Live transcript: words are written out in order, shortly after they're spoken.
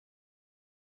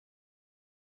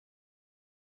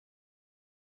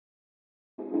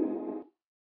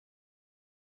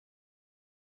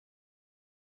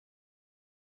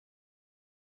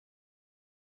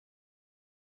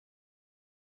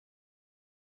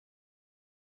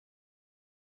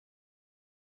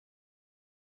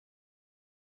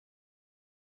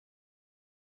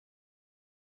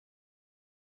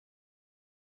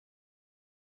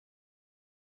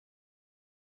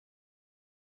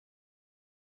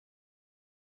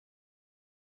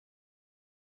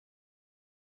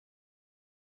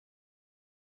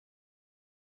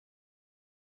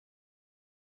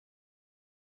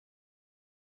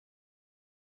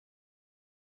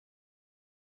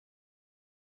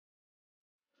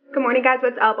Good morning guys,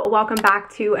 what's up? Welcome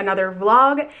back to another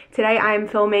vlog. Today I am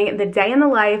filming the day in the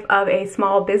life of a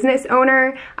small business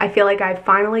owner. I feel like I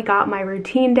finally got my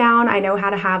routine down. I know how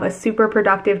to have a super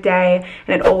productive day,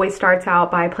 and it always starts out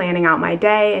by planning out my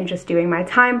day and just doing my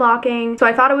time blocking. So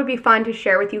I thought it would be fun to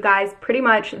share with you guys pretty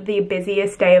much the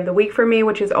busiest day of the week for me,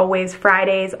 which is always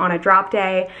Fridays on a drop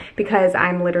day because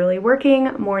I'm literally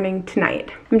working morning to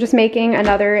night. I'm just making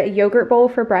another yogurt bowl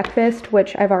for breakfast,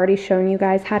 which I've already shown you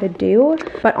guys how to do.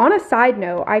 But on a side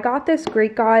note, I got this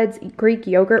Greek Gods Greek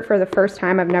yogurt for the first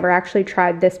time. I've never actually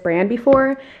tried this brand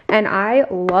before, and I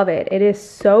love it. It is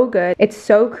so good. It's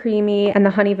so creamy, and the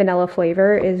honey vanilla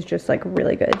flavor is just like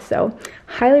really good. So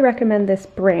highly recommend this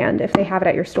brand if they have it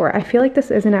at your store. I feel like this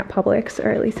isn't at Publix,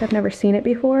 or at least I've never seen it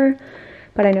before,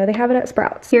 but I know they have it at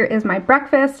Sprouts. Here is my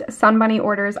breakfast. Sun Bunny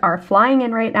orders are flying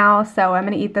in right now, so I'm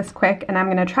gonna eat this quick and I'm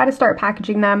gonna try to start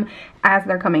packaging them as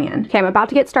they're coming in. Okay, I'm about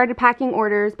to get started packing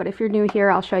orders, but if you're new here,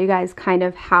 I'll show you guys kind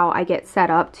of how I get set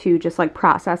up to just like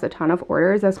process a ton of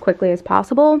orders as quickly as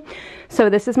possible. So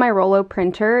this is my Rollo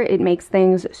printer. It makes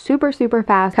things super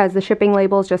fast because the shipping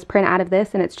labels just print out of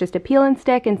this, and it's just a peel and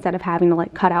stick instead of having to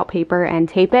like cut out paper and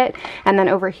tape it. And then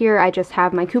over here, I just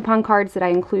have my coupon cards that I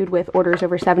include with orders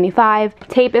over 75.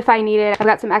 Tape if I need it. I've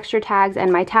got some extra tags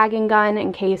and my tagging gun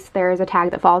in case there is a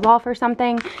tag that falls off or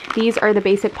something. These are the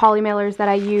basic poly mailers that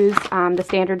I use, the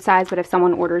standard size, but if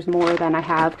someone orders more, then I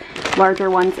have larger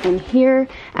ones in here.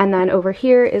 And then over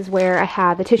here is where I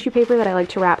have the tissue paper that I like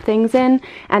to wrap things in.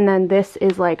 And then this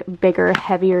is like bigger,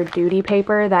 heavier duty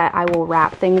paper that I will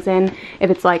wrap things in if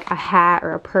it's like a hat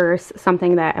or a purse,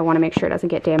 something that I want to make sure doesn't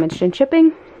get damaged in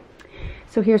shipping.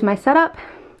 So here's my setup,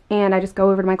 and I just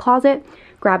go over to my closet,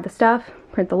 grab the stuff,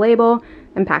 print the label,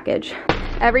 and package.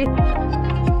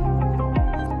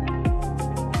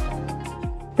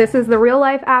 This is the real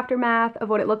life aftermath of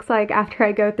what it looks like after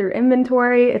I go through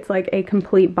inventory. It's like a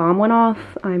complete bomb went off.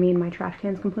 I mean, my trash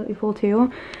can's completely full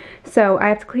too. So I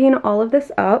have to clean all of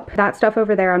this up. That stuff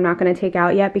over there I'm not going to take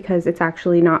out yet because it's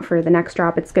actually not for the next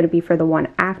drop. It's going to be for the one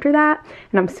after that.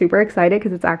 And I'm super excited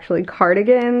because it's actually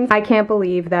cardigans. I can't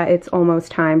believe that it's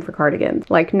almost time for cardigans.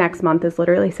 Like next month is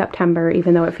literally September,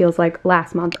 even though it feels like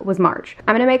last month was March.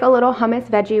 I'm going to make a little hummus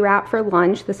veggie wrap for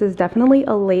lunch. This is definitely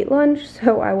a late lunch,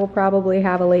 so I will probably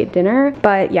have a late dinner.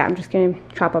 But yeah, I'm just going to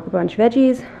chop up a bunch of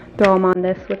veggies, throw them on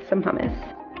this with some hummus.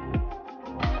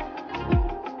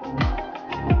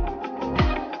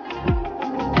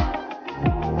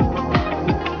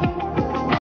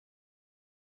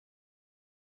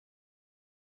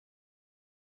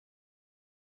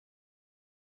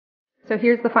 So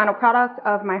here's the final product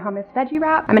of my hummus veggie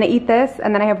wrap. I'm gonna eat this,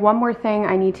 and then I have one more thing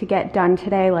I need to get done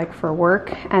today, like for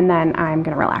work, and then I'm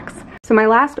gonna relax. So my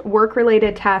last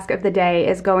work-related task of the day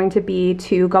is going to be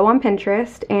to go on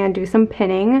Pinterest and do some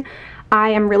pinning.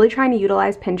 I am really trying to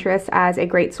utilize Pinterest as a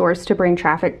great source to bring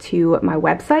traffic to my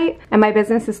website. And my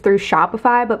business is through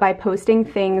Shopify, but by posting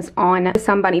things on the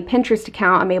Sun Bunny Pinterest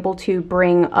account, I'm able to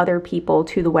bring other people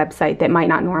to the website that might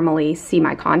not normally see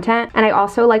my content. And I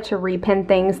also like to repin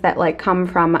things that like come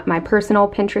from my personal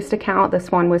Pinterest account.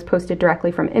 This one was posted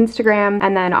directly from Instagram.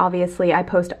 And then obviously I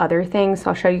post other things.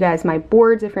 So I'll show you guys my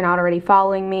boards if you're not already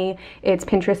following me. It's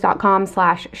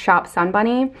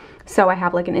pinterest.com/shopsunbunny. So I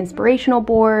have like an inspirational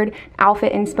board,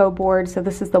 outfit inspo board. So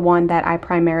this is the one that I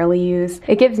primarily use.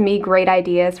 It gives me great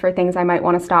ideas for things I might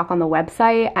want to stock on the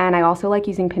website. And I also like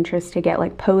using Pinterest to get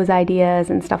like pose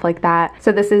ideas and stuff like that.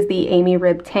 So this is the Amy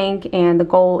Rib tank, and the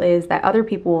goal is that other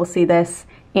people will see this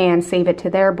and save it to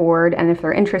their board. And if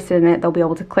they're interested in it, they'll be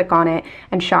able to click on it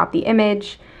and shop the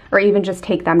image, or even just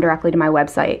take them directly to my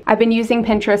website. I've been using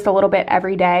Pinterest a little bit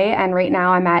every day, and right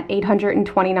now I'm at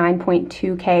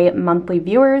 829.2K monthly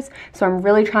viewers. So I'm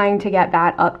really trying to get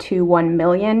that up to 1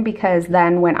 million, because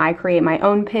then when I create my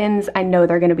own pins, I know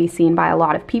they're gonna be seen by a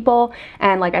lot of people.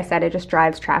 And like I said, it just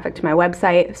drives traffic to my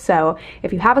website. So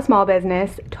if you have a small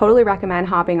business, totally recommend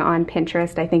hopping on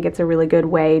Pinterest. I think it's a really good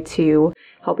way to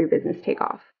help your business take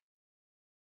off.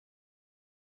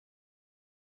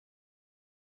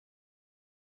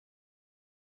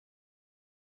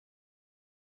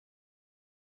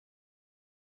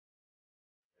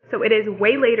 So it is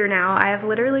way later now. I have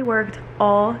literally worked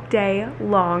all day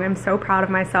long. I'm so proud of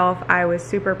myself. I was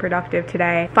super productive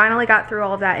today. Finally got through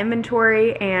all of that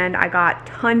inventory, and I got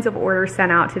tons of orders sent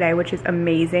out today, which is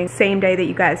amazing. Same day that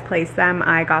you guys placed them,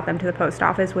 I got them to the post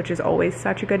office, which is always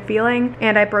such a good feeling.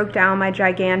 And I broke down my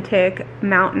gigantic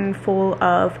mountain full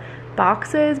of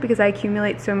boxes because I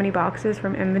accumulate so many boxes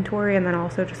from inventory, and then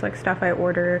also just like stuff I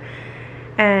order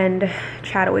And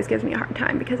Chad always gives me a hard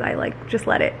time because I like just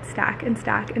let it stack and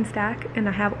stack and stack, and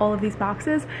I have all of these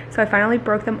boxes. So I finally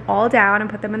broke them all down and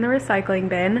put them in the recycling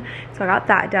bin. So I got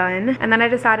that done. And then I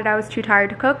decided I was too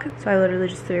tired to cook, so I literally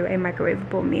just threw a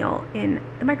microwavable meal in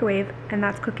the microwave, and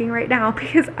that's cooking right now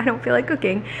because I don't feel like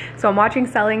cooking. So I'm watching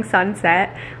Selling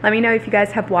Sunset. Let me know if you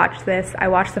guys have watched this. I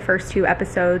watched the first 2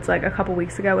 episodes like a couple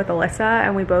weeks ago with Alyssa,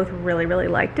 and we both really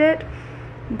liked it.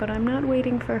 But I'm not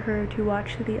waiting for her to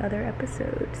watch the other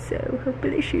episodes, so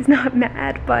hopefully she's not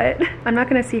mad. But I'm not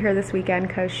gonna see her this weekend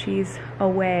because she's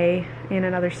away in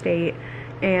another state,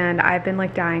 and I've been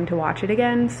like dying to watch it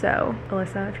again. So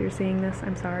Alyssa, if you're seeing this,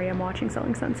 I'm sorry, I'm watching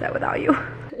Selling Sunset without you.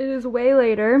 It is way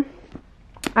later.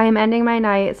 I am ending my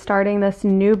night starting this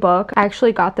new book. I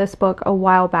actually got this book a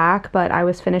while back, but I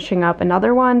was finishing up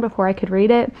another one before I could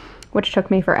read it, which took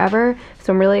me forever.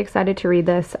 So I'm really excited to read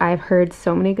this. I've heard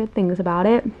so many good things about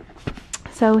it.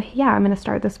 So yeah, I'm gonna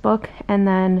start this book and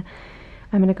then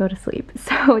I'm gonna go to sleep.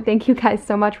 So thank you guys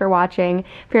so much for watching.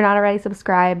 If you're not already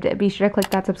subscribed, be sure to click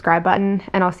that subscribe button,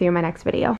 and I'll see you in my next video.